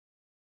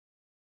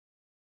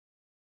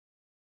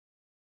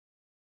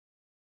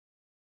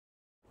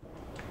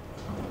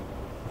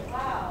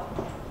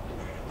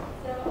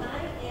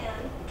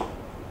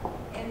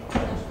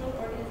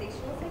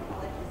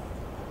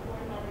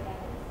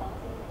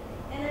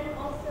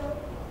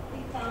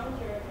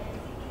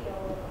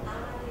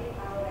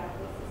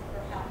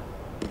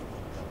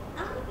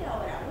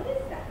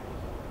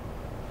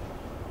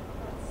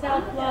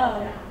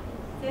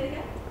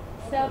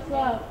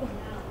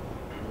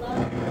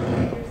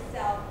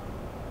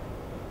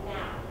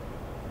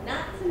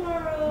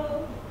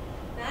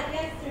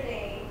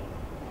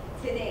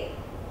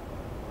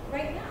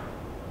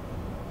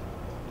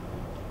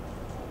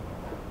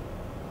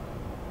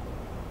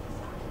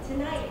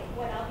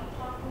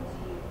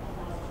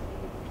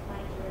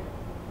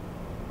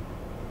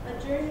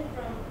journey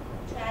from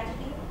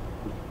tragedy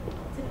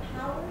to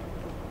power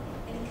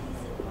and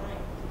peace of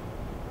mind.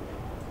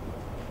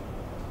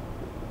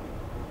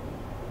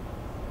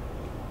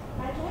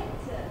 I'd like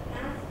to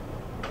ask,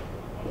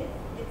 and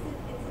it's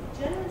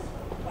a generous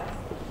request,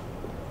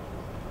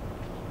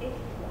 if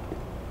you will,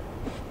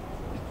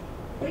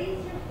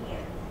 raise your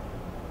hand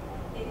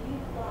if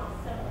you've lost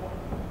someone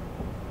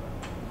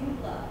you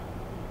love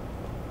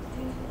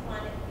due to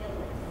chronic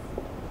illness.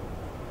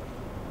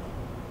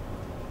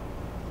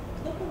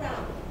 Look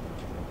around.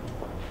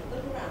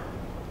 Look around.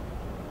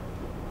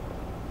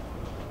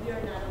 We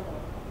are not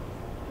alone.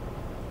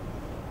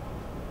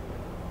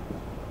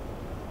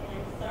 And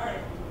I'm sorry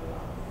for your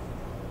loss.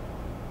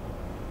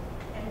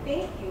 And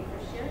thank you for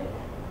sharing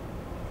that.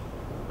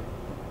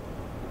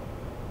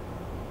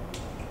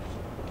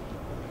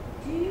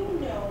 Do you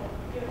know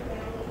your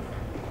family's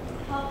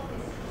health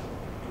history?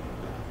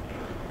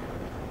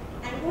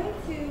 I'm going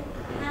to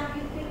have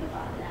you think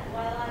about that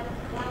while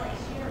I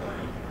share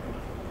mine.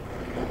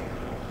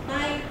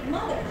 My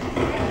mother, she's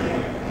right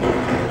here.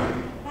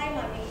 Hi,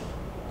 Mommy.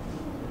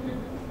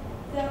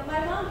 So my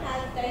mom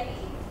has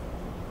diabetes.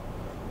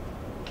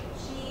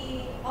 She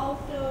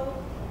also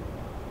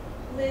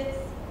lives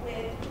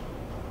with,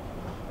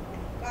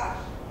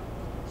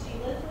 she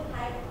lives with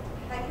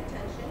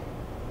hypertension.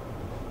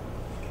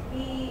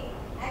 We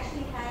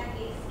actually had a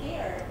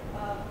scare a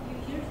few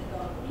years ago,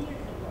 3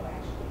 years ago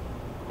actually.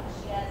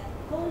 She has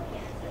colon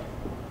cancer,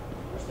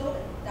 or so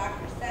the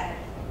doctor said.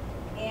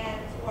 And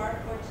to our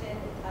fortune,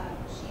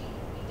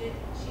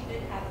 she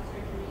did have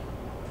surgery,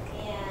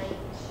 and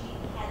she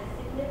had a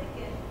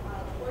significant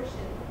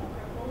portion of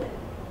her colon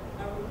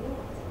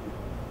removed,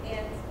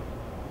 and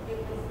it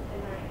was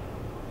benign.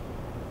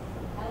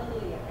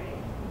 Hallelujah,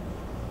 right?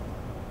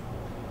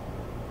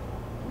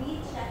 We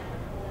check her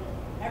colon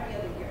every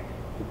other year.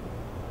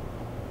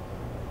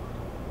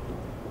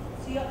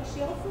 She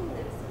also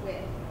lives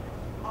with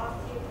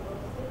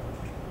osteoporosis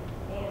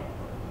and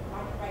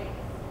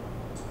arthritis.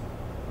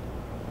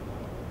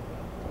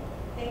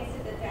 Thanks to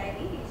the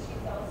diabetes,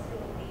 she's also a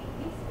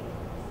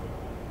pacemaker.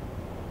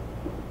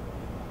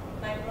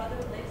 My brother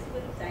lives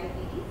with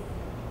diabetes.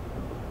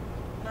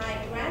 My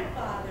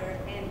grandfather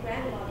and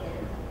grandmother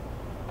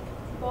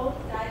both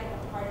died of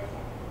a heart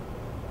attack.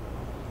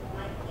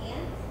 My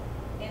aunt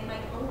and my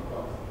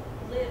uncle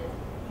lived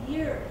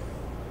years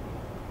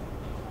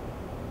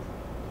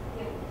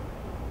with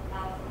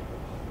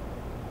Alzheimer's.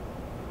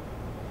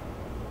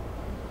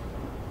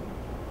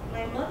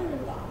 My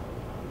mother-in-law,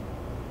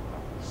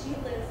 she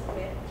lives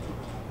with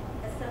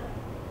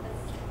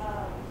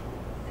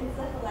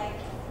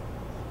encephalitis,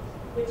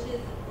 which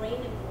is brain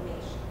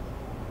inflammation.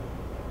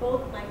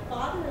 Both my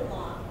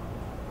father-in-law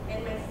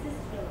and my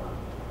sister-in-law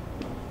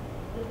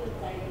live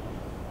with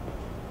diabetes.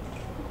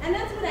 And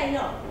that's what I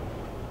know.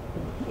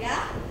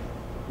 Yeah?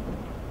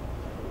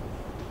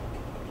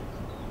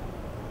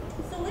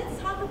 So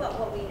let's talk about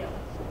what we know.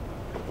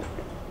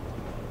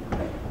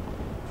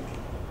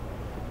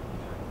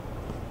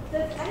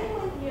 Does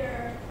anyone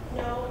here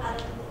know how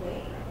to lose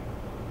weight?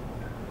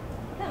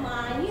 Come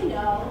on, you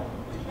know,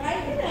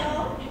 right?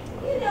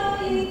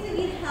 You need to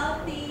eat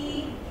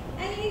healthy,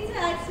 and you need to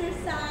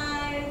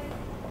exercise.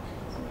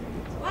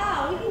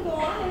 Wow, we can go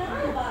on and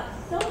on about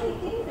so many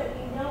things that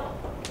we know.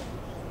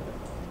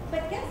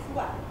 But guess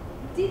what?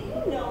 Did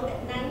you know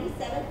that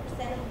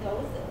 97% of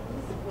those that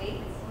lose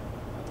weight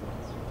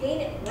gain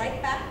it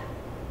right back?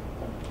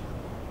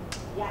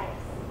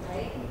 Yikes,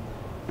 right?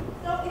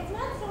 So it's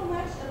not so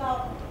much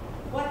about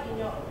what you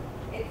know,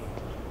 it's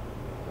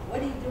what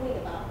are you doing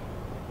about it?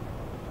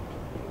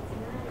 It's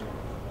not enough.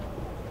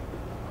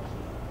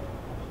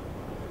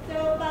 So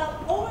about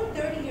over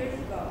 30 years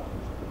ago,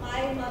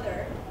 my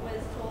mother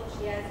was told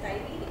she has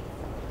diabetes.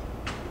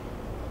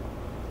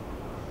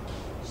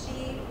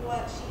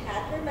 She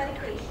had her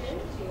medication,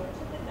 she went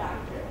to the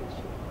doctor,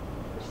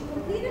 she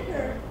completed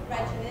her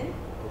regimen,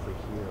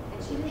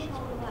 and she didn't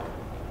call the lab.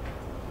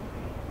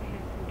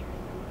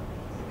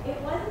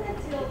 It wasn't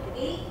until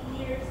 8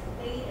 years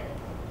later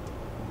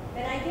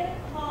that I get a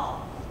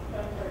call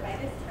from her. By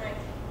this time,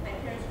 my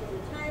parents were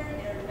retired,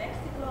 they were in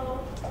Mexico.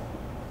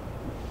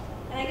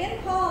 And I get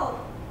a call,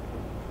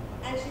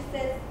 and she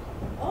says,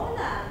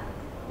 "Hola,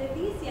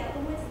 Leticia,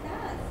 ¿cómo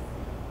estás?"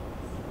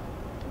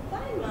 "I'm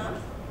fine, Mom."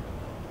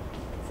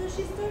 So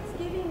she starts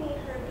giving me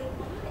her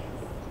goodbyes.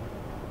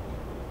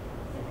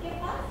 I said, "¿Qué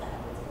pasa?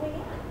 What's going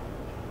on?"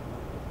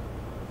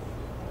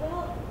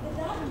 "Well, the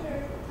doctor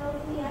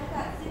tells me I've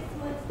got 6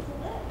 months to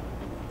live."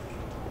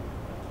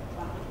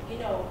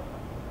 Wow,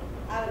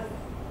 I was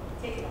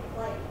taking a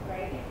flight,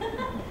 right?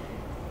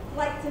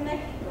 Flight to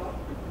Mexico.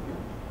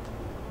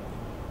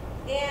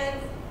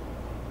 And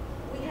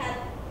we had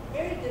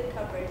very good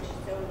coverage,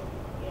 so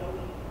we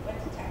went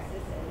to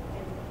Texas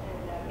and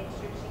made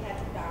sure she had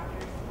her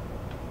doctors,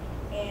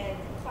 and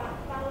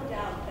found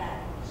out that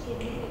she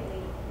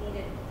immediately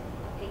needed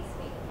a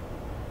pacemaker.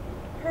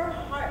 Her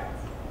heart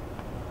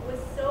was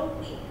so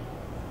weak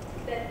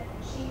that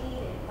she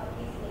needed a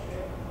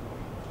pacemaker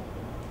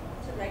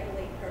to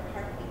regulate her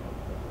heartbeat.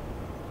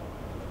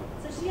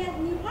 So she had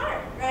a new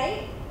heart,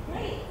 right?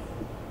 Great.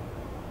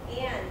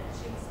 And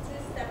she was 2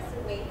 steps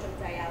away from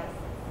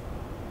dialysis.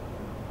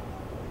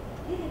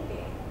 Kidney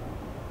failure.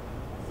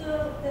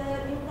 So the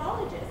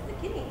nephrologist, the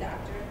kidney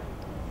doctor,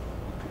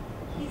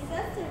 he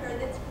says to her,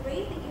 that's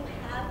great that you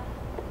have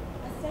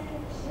a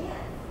second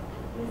chance,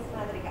 Miss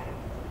Madrigal.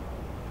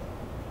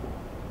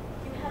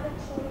 You have a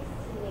choice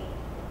to make.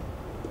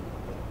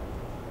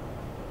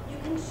 You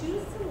can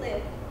choose to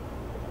live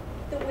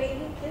the way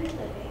you've been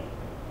living,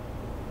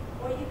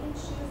 or you can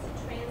choose to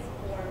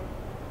transform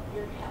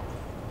your health.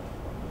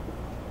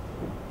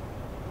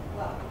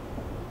 Well,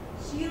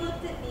 she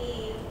looked at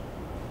me,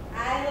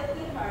 I looked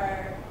at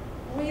her,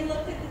 we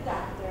looked at the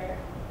doctor,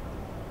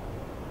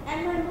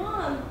 and my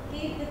mom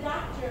gave the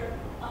doctor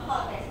a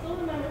hug. I still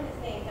remember his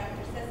name,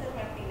 Dr. Cesar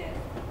Martinez.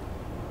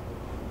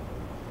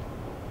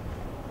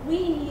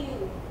 We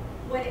knew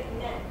what it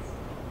meant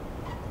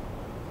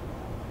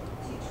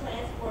to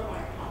transform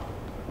our health.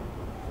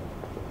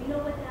 You know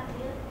what that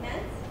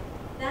meant?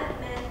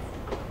 That meant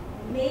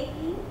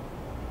making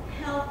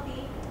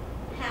healthy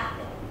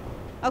happen.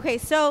 Okay,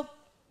 so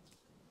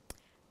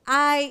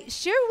I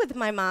shared with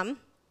my mom,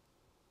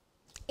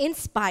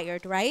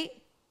 inspired, right?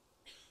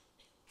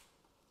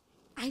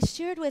 I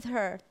shared with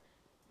her,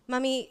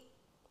 Mommy,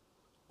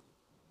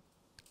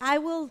 I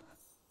will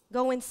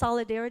go in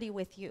solidarity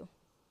with you.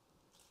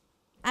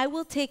 I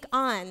will take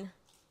on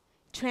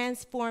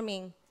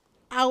transforming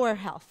our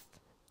health.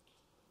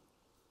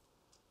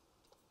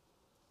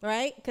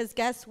 Right? Because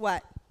guess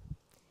what?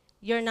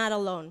 You're not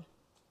alone.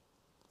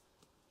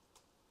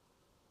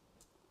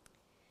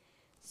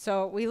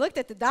 So we looked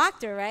at the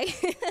doctor, right?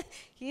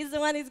 He's the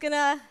one who's going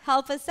to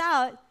help us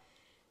out.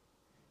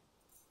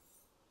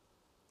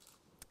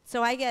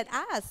 So I get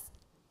asked,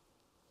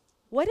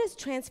 what does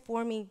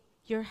transforming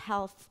your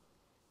health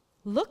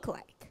look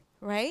like,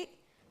 right?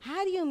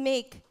 How do you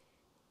make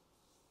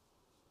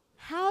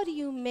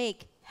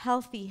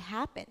healthy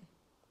happen?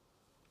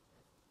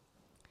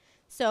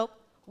 So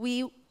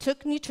we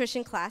took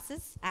nutrition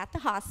classes at the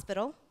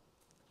hospital,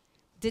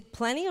 did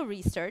plenty of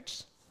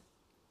research.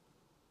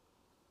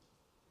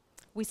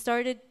 We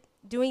started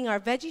doing our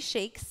veggie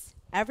shakes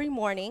every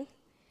morning,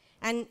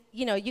 and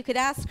you could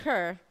ask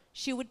her,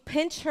 she would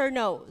pinch her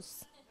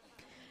nose.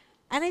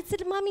 And I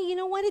said, Mommy, you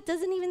know what? It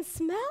doesn't even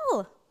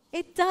smell.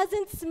 It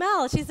doesn't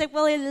smell. She's like,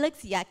 well, it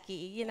looks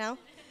yucky,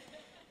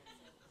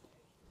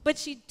 But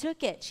she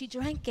took it. She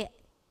drank it.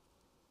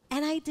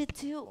 And I did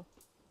too.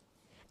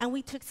 And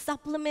we took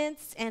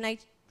supplements, and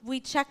we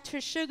checked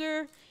her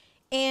sugar,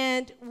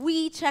 and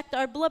we checked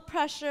our blood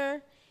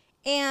pressure,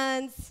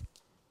 and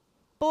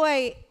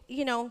boy,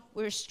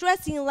 we're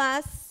stressing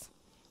less.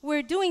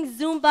 We're doing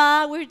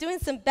Zumba. We're doing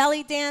some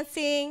belly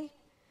dancing,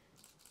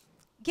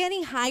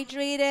 getting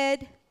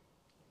hydrated.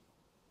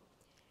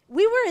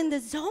 We were in the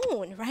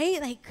zone,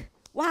 right? Like,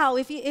 wow,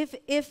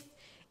 if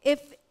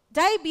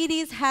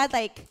diabetes had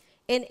like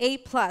an A+,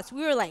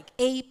 we were like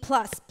A++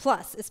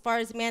 as far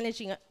as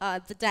managing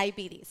the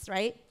diabetes,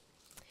 right?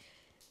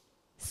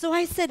 So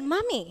I said,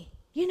 Mommy,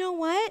 you know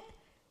what?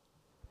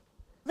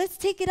 Let's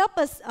take it up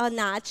a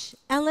notch,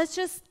 and let's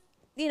just,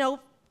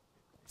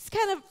 just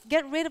kind of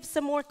get rid of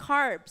some more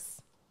carbs.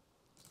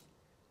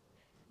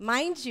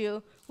 Mind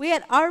you, we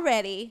had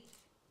already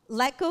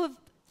let go of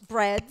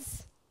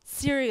breads,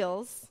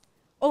 cereals,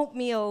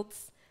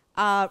 oatmeals,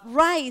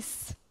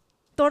 rice,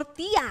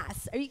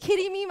 tortillas. Are you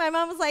kidding me? My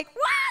mom was like,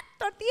 what?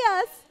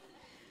 Tortillas?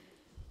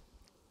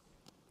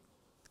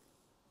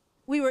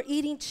 We were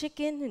eating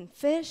chicken and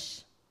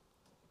fish.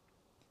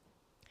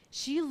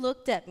 She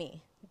looked at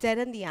me dead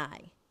in the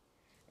eye,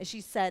 and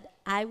she said,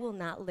 I will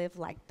not live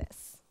like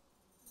this.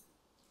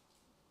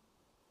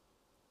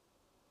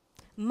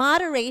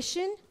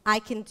 Moderation, I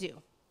can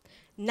do.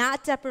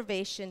 Not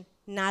deprivation,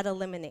 not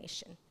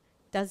elimination.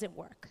 Doesn't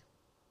work.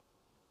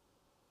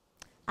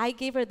 I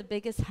gave her the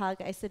biggest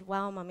hug. I said,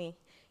 wow, Mommy,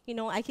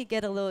 I could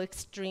get a little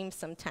extreme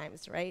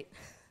sometimes, right?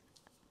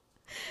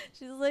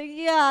 She's like,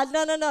 yeah,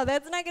 no,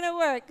 that's not going to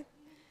work.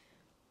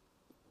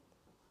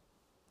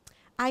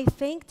 I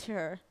thanked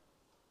her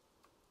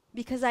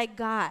because I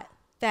got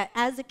that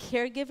as a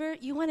caregiver,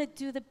 you want to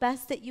do the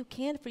best that you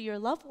can for your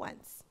loved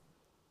ones.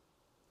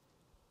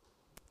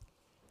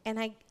 And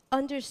I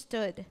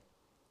understood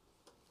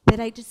that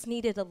I just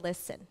needed to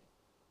listen,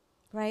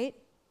 right?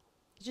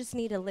 You just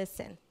need to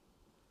listen.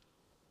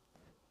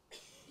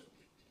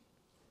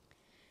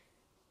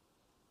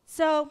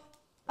 So,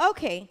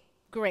 okay,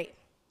 great.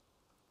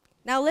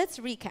 Now let's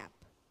recap.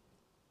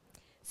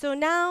 So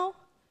now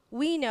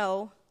we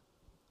know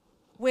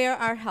where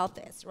our health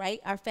is,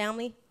 right? Our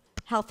family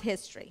health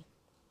history.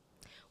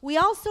 We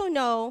also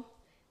know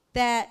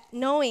that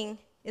knowing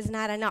is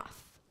not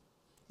enough,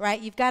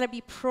 right? You've got to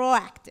be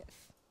proactive.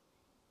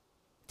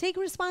 Take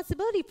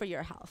responsibility for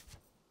your health.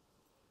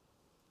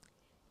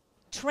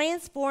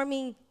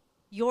 Transforming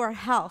your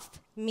health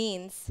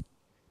means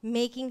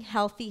making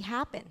healthy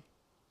happen.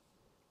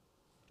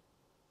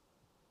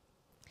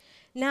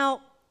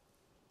 Now,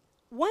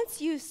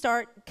 once you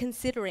start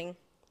considering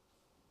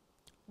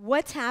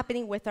what's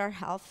happening with our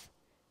health,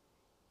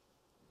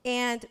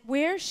 and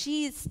where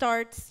she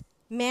starts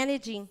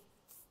managing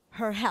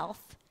her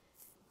health,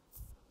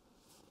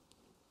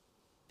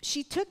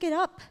 she took it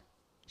up.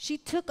 She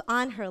took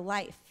on her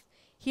life.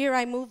 Here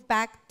I moved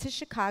back to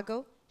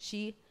Chicago.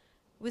 She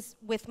was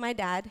with my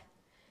dad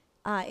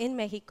in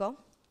Mexico.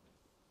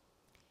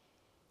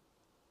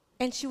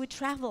 And she would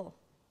travel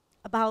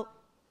about,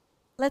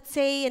 let's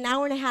say, an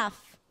hour and a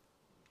half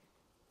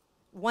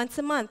once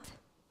a month.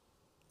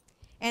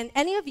 And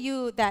any of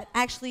you that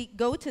actually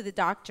go to the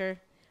doctor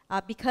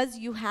because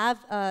you have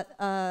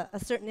a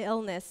certain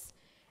illness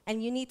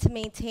and you need to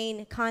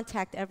maintain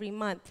contact every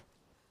month,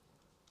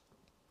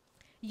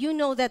 you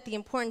know that the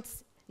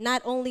importance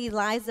not only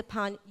lies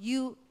upon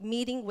you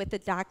meeting with the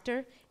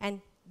doctor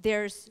and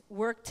there's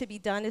work to be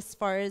done as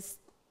far as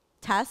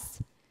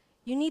tests,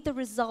 you need the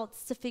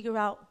results to figure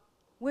out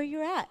where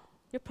you're at,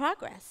 your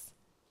progress.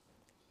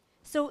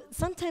 So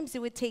sometimes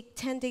it would take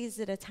 10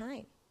 days at a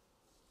time.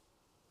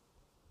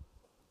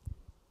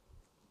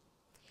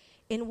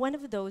 In one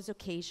of those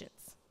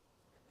occasions,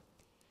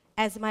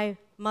 as my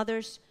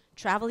mother's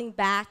traveling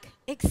back,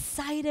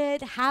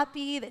 excited,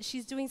 happy that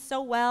she's doing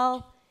so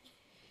well,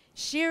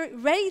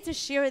 ready to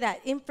share that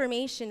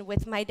information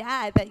with my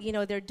dad that, you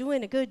know, they're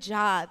doing a good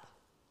job.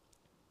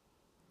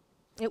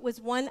 It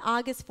was one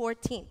August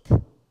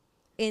 14th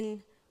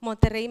in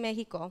Monterrey,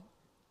 Mexico.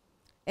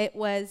 It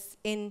was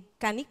in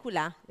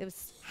canicula. It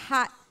was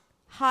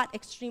hot,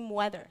 extreme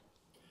weather.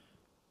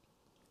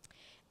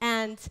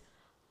 And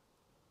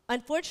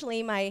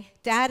unfortunately, my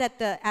dad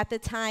at the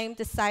time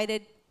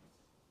decided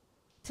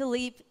to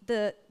leave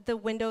the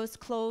windows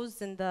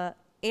closed and the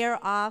air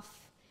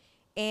off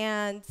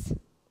and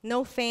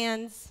no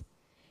fans.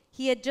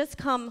 He had just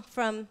come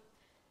from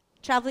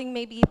traveling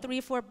maybe 3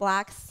 or 4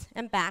 blocks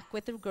and back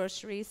with the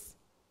groceries.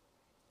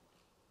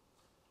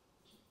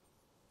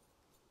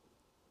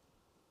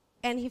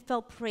 And he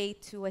fell prey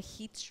to a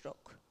heat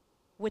stroke,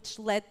 which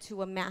led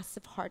to a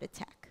massive heart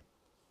attack.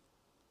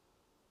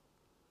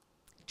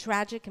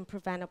 Tragic and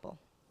preventable.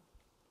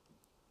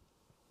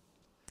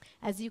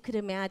 As you could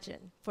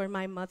imagine, for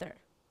my mother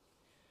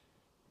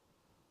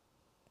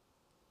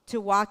to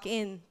walk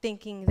in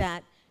thinking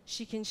that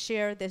she can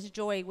share this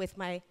joy with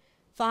my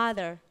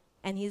father,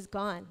 and he's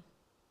gone.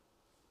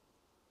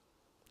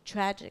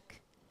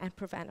 Tragic and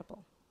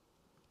preventable.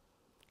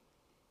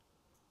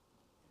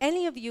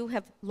 Any of you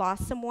have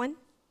lost someone?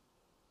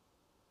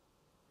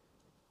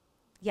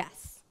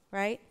 Yes,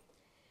 right?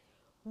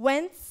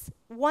 Once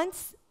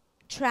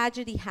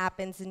tragedy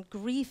happens and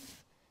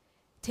grief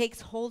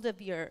takes hold of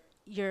your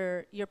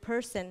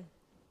person,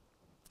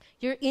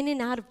 you're in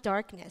and out of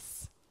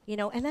darkness, you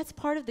know, and that's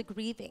part of the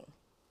grieving.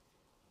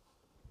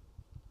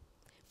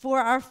 For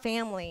our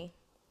family,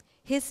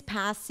 his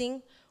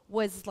passing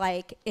was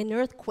like an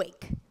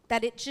earthquake,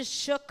 that it just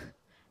shook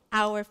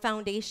our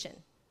foundation.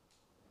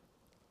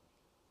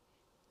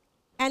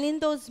 And in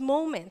those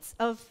moments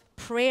of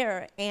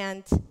prayer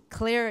and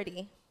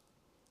clarity,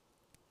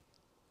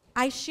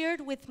 I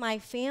shared with my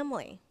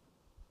family,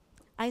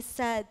 I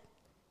said,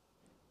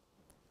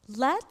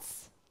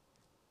 let's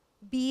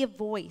be a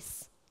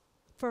voice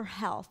for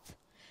health.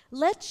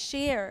 Let's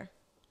share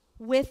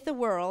with the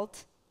world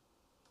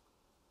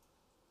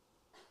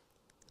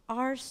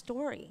our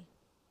story.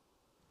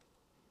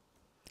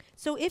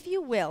 So if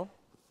you will,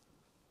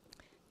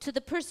 to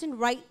the person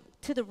right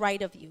to the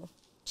right of you,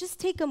 just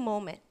take a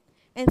moment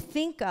and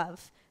think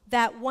of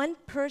that one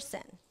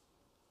person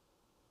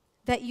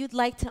that you'd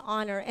like to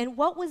honor, and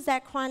what was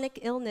that chronic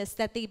illness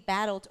that they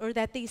battled or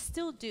that they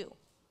still do.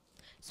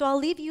 So I'll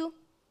leave you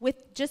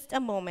with just a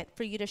moment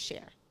for you to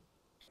share.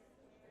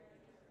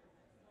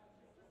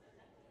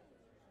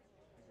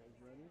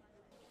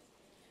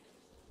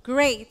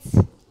 Great.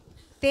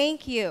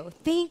 Thank you.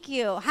 Thank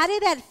you. How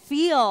did that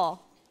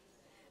feel?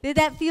 Did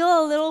that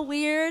feel a little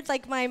weird?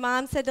 Like my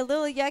mom said, a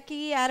little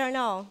yucky? I don't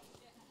know.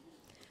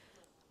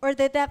 Or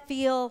did that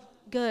feel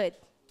good?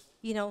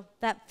 You know,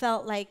 that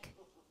felt like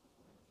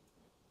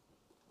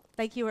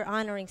you were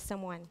honoring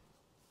someone.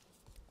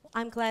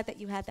 I'm glad that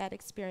you had that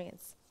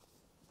experience.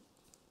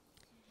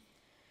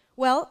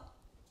 Well,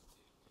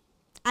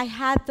 I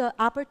had the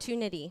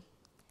opportunity,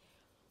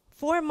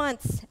 4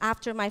 months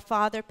after my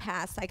father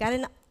passed, I got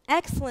an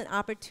excellent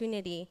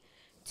opportunity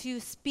to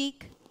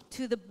speak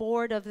to the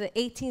board of the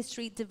 18th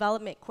Street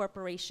Development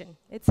Corporation.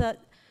 It's a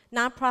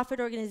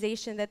nonprofit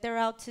organization that they're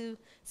out to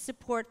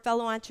support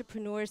fellow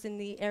entrepreneurs in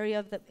the area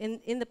of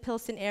in the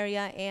Pilsen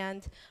area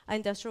and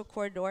industrial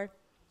corridor.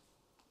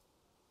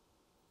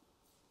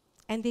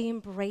 And they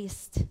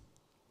embraced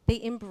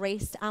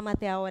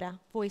Ámate Ahora,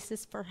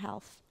 Voices for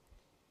Health.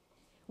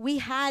 We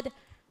had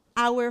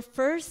our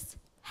first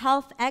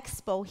health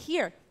expo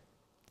here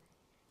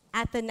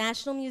at the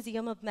National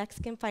Museum of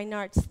Mexican Fine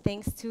Arts,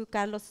 thanks to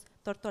Carlos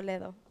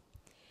Tortoledo.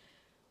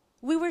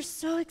 We were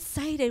so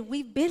excited,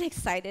 we've been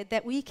excited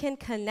that we can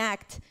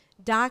connect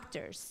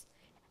doctors,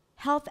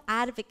 health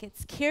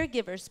advocates,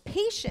 caregivers,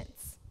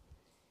 patients,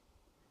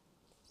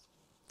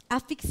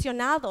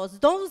 aficionados,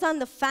 those on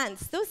the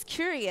fence, those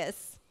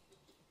curious,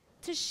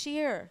 to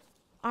share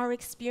our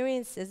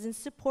experiences and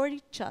support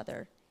each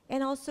other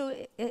and also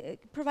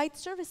provide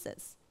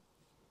services.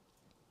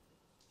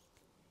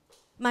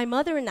 My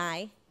mother and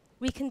I,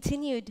 we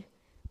continued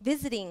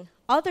visiting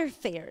other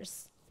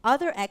fairs,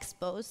 other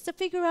expos, to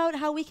figure out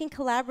how we can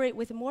collaborate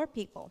with more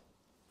people.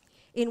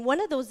 In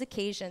one of those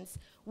occasions,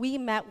 we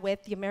met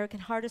with the American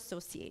Heart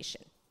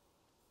Association.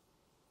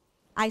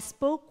 I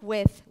spoke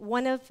with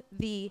one of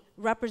the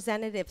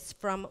representatives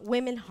from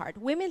Women Heart.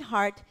 Women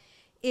Heart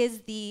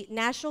is the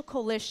national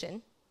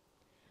coalition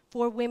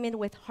for women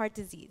with heart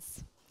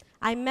disease.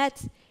 I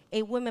met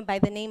a woman by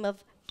the name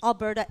of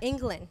Alberta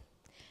England.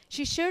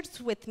 She shared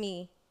with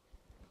me,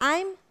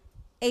 I'm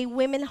a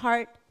Women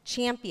Heart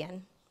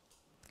champion.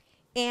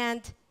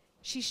 And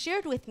she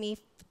shared with me,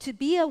 to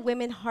be a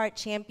Women Heart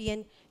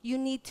champion, you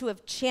need to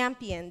have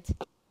championed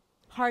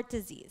heart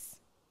disease.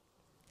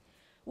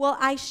 Well,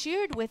 I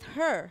shared with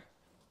her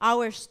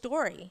our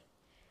story,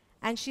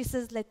 and she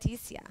says,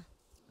 Leticia,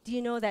 do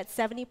you know that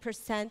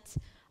 70%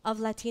 of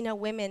Latina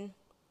women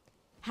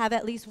have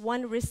at least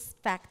one risk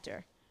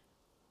factor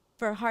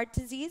for heart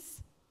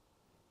disease?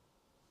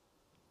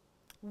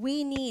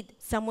 We need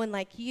someone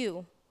like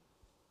you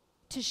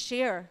to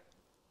share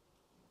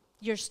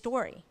your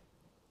story.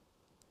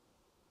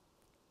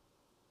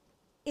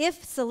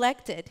 If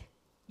selected,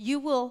 you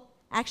will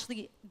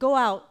actually go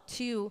out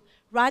to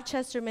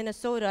Rochester,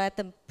 Minnesota at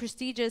the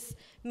prestigious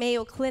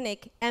Mayo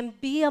Clinic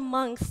and be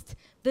amongst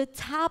the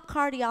top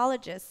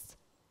cardiologists.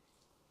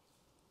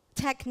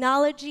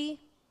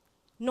 Technology,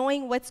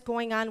 knowing what's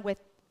going on with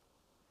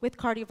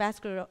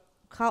cardiovascular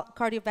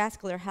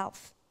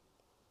health.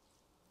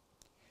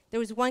 There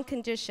was one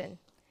condition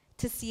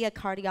to see a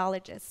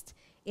cardiologist.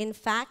 In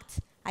fact,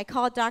 I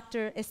called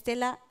Dr.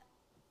 Estela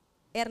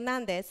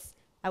Hernandez.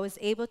 I was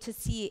able to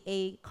see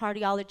a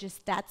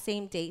cardiologist that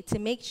same day to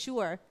make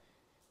sure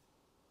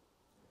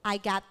I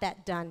got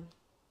that done.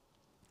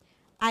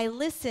 I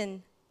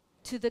listened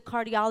to the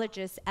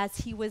cardiologist as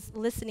he was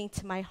listening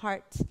to my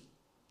heart.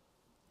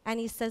 And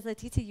he says,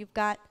 Leticia, you've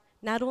got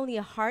not only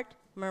a heart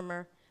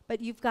murmur, but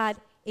you've got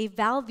a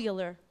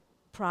valvular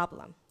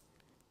problem.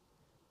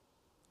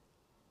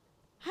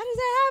 How does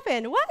that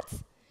happen? What?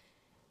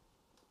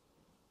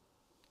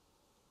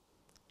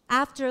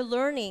 After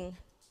learning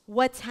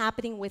what's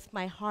happening with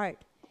my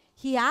heart,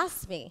 he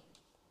asked me,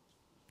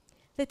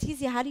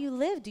 Leticia, how do you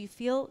live? Do you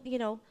feel,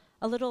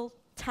 a little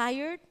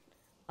tired,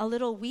 a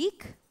little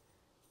weak?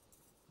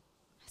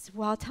 I said,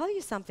 well, I'll tell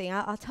you something.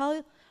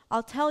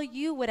 I'll tell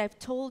you what I've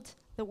told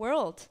the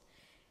world.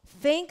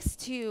 Thanks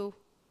to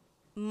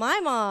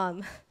my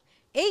mom,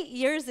 8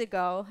 years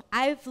ago,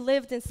 I've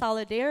lived in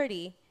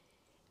solidarity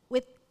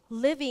with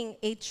living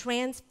a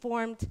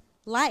transformed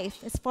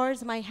life as far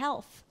as my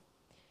health.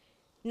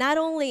 Not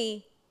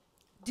only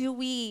do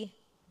we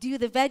do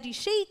the veggie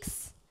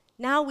shakes,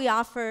 now we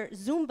offer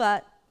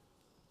Zumba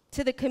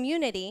to the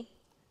community,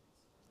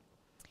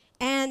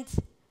 and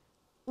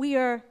we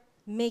are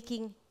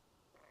making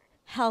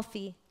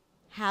healthy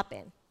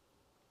happen.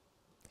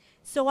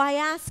 So I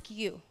ask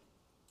you,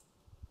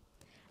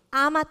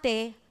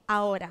 ámate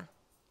ahora,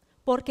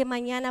 porque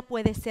mañana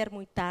puede ser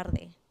muy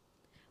tarde.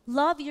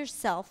 Love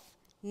yourself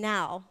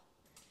now.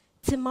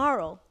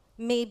 Tomorrow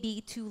may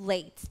be too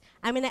late.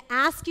 I'm going to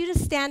ask you to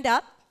stand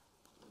up,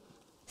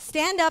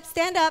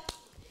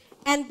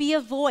 and be a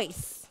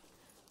voice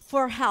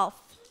for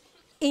health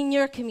in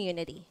your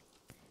community.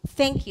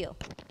 Thank you.